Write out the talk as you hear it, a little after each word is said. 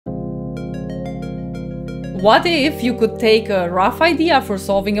What if you could take a rough idea for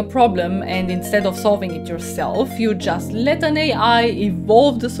solving a problem and instead of solving it yourself, you just let an AI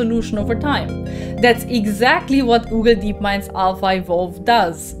evolve the solution over time? That's exactly what Google DeepMind's AlphaEvolve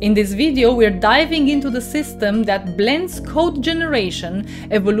does. In this video, we're diving into the system that blends code generation,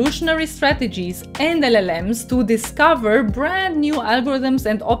 evolutionary strategies, and LLMs to discover brand new algorithms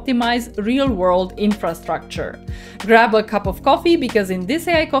and optimize real-world infrastructure. Grab a cup of coffee because in this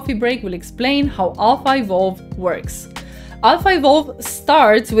AI coffee break, we'll explain how AlphaEvolve works. AlphaEvolve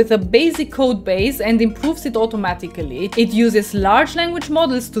starts with a basic code base and improves it automatically. It uses large language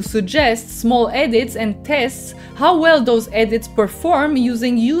models to suggest small edits and tests how well those edits perform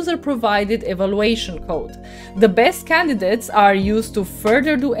using user-provided evaluation code. The best candidates are used to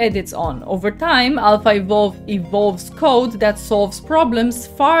further do edits on. Over time, AlphaEvolve evolves code that solves problems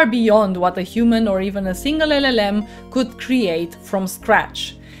far beyond what a human or even a single LLM could create from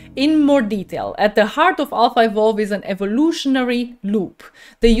scratch. In more detail, at the heart of AlphaEvolve is an evolutionary loop.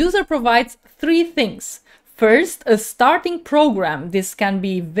 The user provides three things. First, a starting program. This can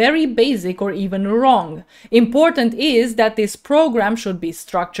be very basic or even wrong. Important is that this program should be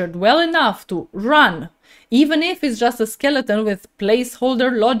structured well enough to run, even if it's just a skeleton with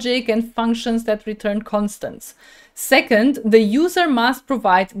placeholder logic and functions that return constants. Second, the user must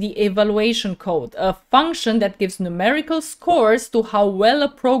provide the evaluation code, a function that gives numerical scores to how well a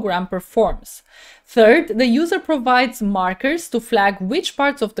program performs. Third, the user provides markers to flag which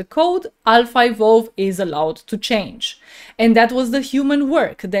parts of the code AlphaEvolve is allowed to change. And that was the human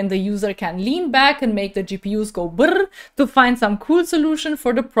work. Then the user can lean back and make the GPUs go brrr to find some cool solution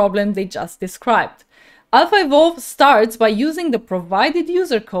for the problem they just described. AlphaEvolve starts by using the provided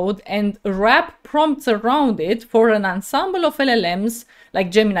user code and wrap prompts around it for an ensemble of LLMs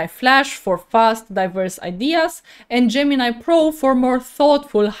like Gemini Flash for fast, diverse ideas and Gemini Pro for more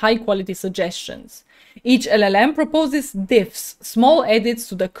thoughtful, high-quality suggestions. Each LLM proposes diffs, small edits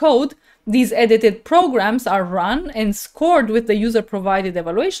to the code. These edited programs are run and scored with the user-provided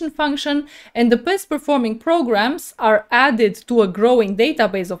evaluation function, and the best-performing programs are added to a growing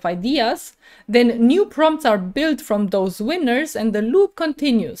database of ideas. Then new prompts are built from those winners, and the loop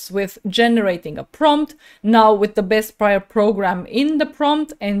continues with generating a prompt, now with the best prior program in the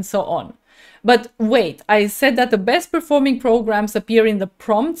prompt, and so on. But wait, I said that the best performing programs appear in the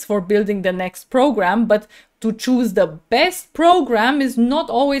prompts for building the next program, but to choose the best program is not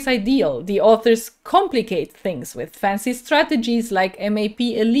always ideal. The authors complicate things with fancy strategies like MAP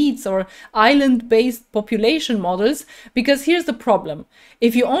elites or island-based population models, because here's the problem.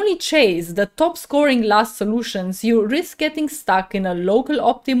 If you only chase the top-scoring last solutions, you risk getting stuck in a local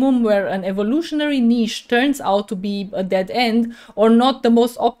optimum where an evolutionary niche turns out to be a dead end or not the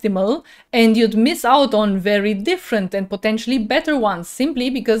most optimal, and you'd miss out on very different and potentially better ones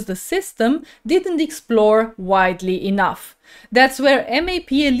simply because the system didn't explore widely enough. That's where MAP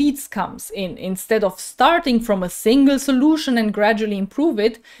elites comes in. Instead of starting from a single solution and gradually improve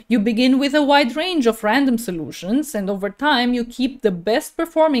it, you begin with a wide range of random solutions, and over time you keep the best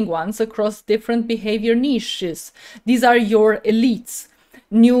performing ones across different behavior niches. These are your elites.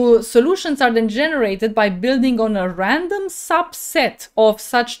 New solutions are then generated by building on a random subset of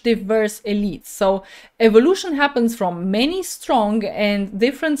such diverse elites. So evolution happens from many strong and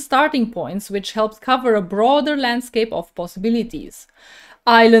different starting points, which helps cover a broader landscape of possibilities.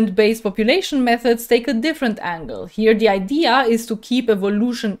 Island-based population methods take a different angle. Here the idea is to keep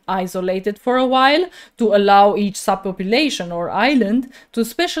evolution isolated for a while, to allow each subpopulation or island to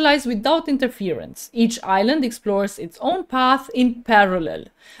specialize without interference. Each island explores its own path in parallel.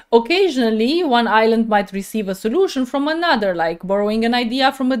 Occasionally, one island might receive a solution from another, like borrowing an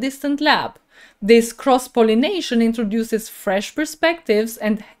idea from a distant lab. This cross-pollination introduces fresh perspectives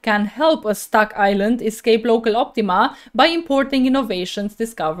and can help a stuck island escape local optima by importing innovations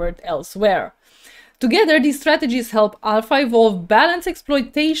discovered elsewhere. Together, these strategies help AlphaEvolve balance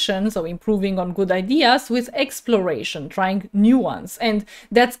exploitation, so improving on good ideas, with exploration, trying new ones. And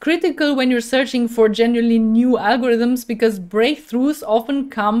that's critical when you're searching for genuinely new algorithms, because breakthroughs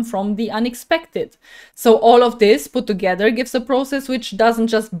often come from the unexpected. So all of this put together gives a process which doesn't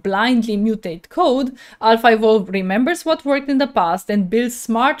just blindly mutate code. AlphaEvolve remembers what worked in the past and builds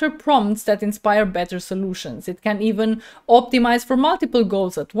smarter prompts that inspire better solutions. It can even optimize for multiple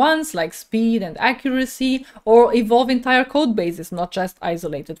goals at once, like speed and accuracy, or evolve entire code bases, not just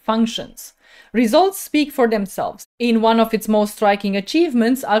isolated functions. Results speak for themselves. In one of its most striking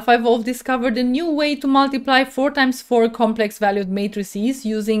achievements, AlphaEvolve discovered a new way to multiply 4x4 complex valued matrices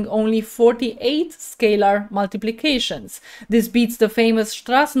using only 48 scalar multiplications. This beats the famous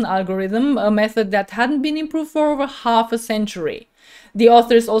Strassen algorithm, a method that hadn't been improved for over half a century. The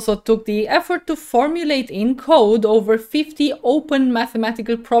authors also took the effort to formulate in code over 50 open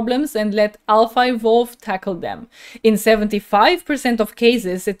mathematical problems and let AlphaEvolve tackle them. In 75% of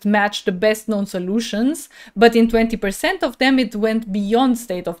cases, it matched the best known solutions, but in 20% of them, it went beyond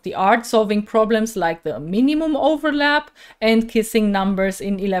state-of-the-art, solving problems like the minimum overlap and kissing numbers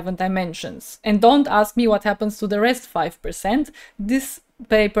in 11 dimensions. And don't ask me what happens to the rest 5%. This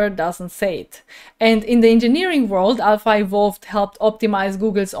paper doesn't say it. And in the engineering world, AlphaEvolve helped optimize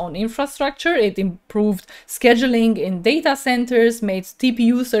Google's own infrastructure. It improved scheduling in data centers, made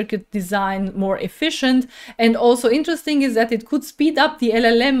TPU circuit design more efficient, and also interesting is that it could speed up the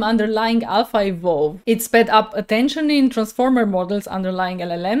LLM underlying AlphaEvolve. It sped up attention in transformer models underlying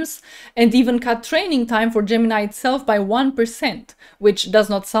LLMs, and even cut training time for Gemini itself by 1%, which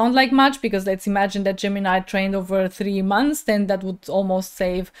does not sound like much, because let's imagine that Gemini trained over 3 months, then that would almost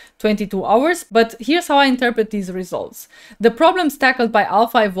save 22 hours. But here's how I interpret these results. The problems tackled by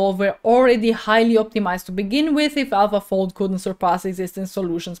AlphaEvolve were already highly optimized to begin with if AlphaFold couldn't surpass existing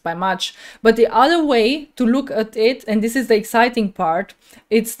solutions by much. But the other way to look at it, and this is the exciting part,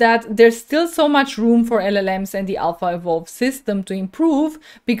 it's that there's still so much room for LLMs and the AlphaEvolve system to improve,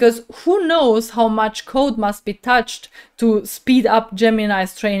 because who knows how much code must be touched to speed up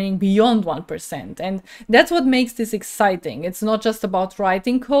Gemini's training beyond 1%. And that's what makes this exciting. It's not just about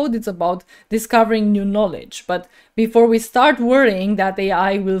writing code, it's about discovering new knowledge. But before we start worrying that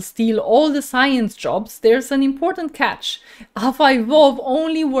AI will steal all the science jobs, there's an important catch. AlphaEvolve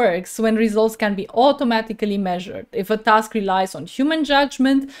only works when results can be automatically measured. If a task relies on human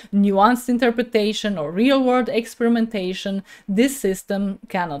judgment, nuanced interpretation, or real-world experimentation, this system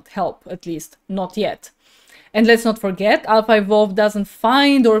cannot help, at least not yet. And let's not forget, AlphaEvolve doesn't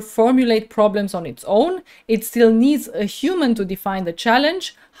find or formulate problems on its own. It still needs a human to define the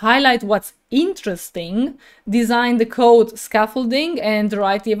challenge, highlight what's interesting, design the code scaffolding, and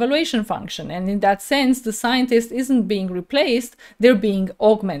write the evaluation function. And in that sense, the scientist isn't being replaced, they're being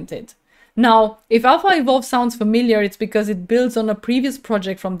augmented. Now, if AlphaEvolve sounds familiar, it's because it builds on a previous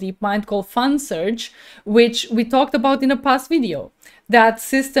project from DeepMind called FunSearch, which we talked about in a past video. That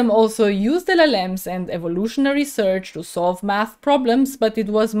system also used LLMs and evolutionary search to solve math problems, but it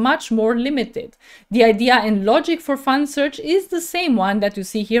was much more limited. The idea and logic for FunSearch is the same one that you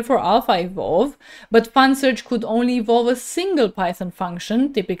see here for AlphaEvolve, but FunSearch could only evolve a single Python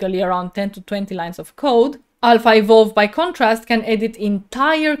function, typically around 10 to 20 lines of code. AlphaEvolve, by contrast, can edit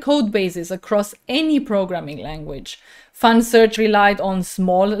entire code bases across any programming language. FunSearch relied on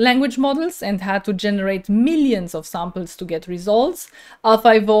small language models and had to generate millions of samples to get results.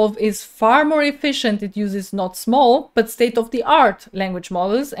 AlphaEvolve is far more efficient. It uses not small, but state-of-the-art language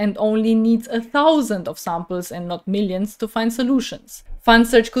models and only needs 1,000 of samples and not millions to find solutions.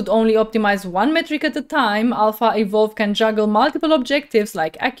 FunSearch could only optimize one metric at a time. AlphaEvolve can juggle multiple objectives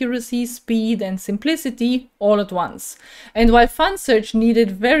like accuracy, speed, and simplicity all at once. And while FunSearch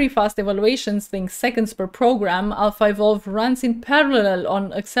needed very fast evaluations, think seconds per program, AlphaEvolve runs in parallel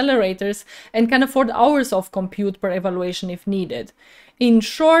on accelerators and can afford hours of compute per evaluation if needed. In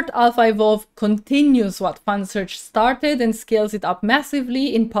short, AlphaEvolve continues what FunSearch started and scales it up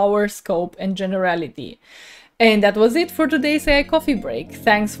massively in power, scope, and generality. And that was it for today's AI Coffee Break.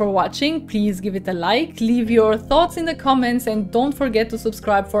 Thanks for watching. Please give it a like, leave your thoughts in the comments, and don't forget to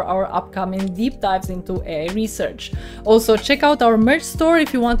subscribe for our upcoming deep dives into AI research. Also, check out our merch store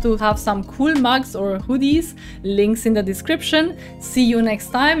if you want to have some cool mugs or hoodies. Links in the description. See you next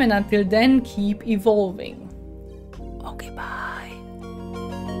time, and until then, keep evolving. Okay, bye.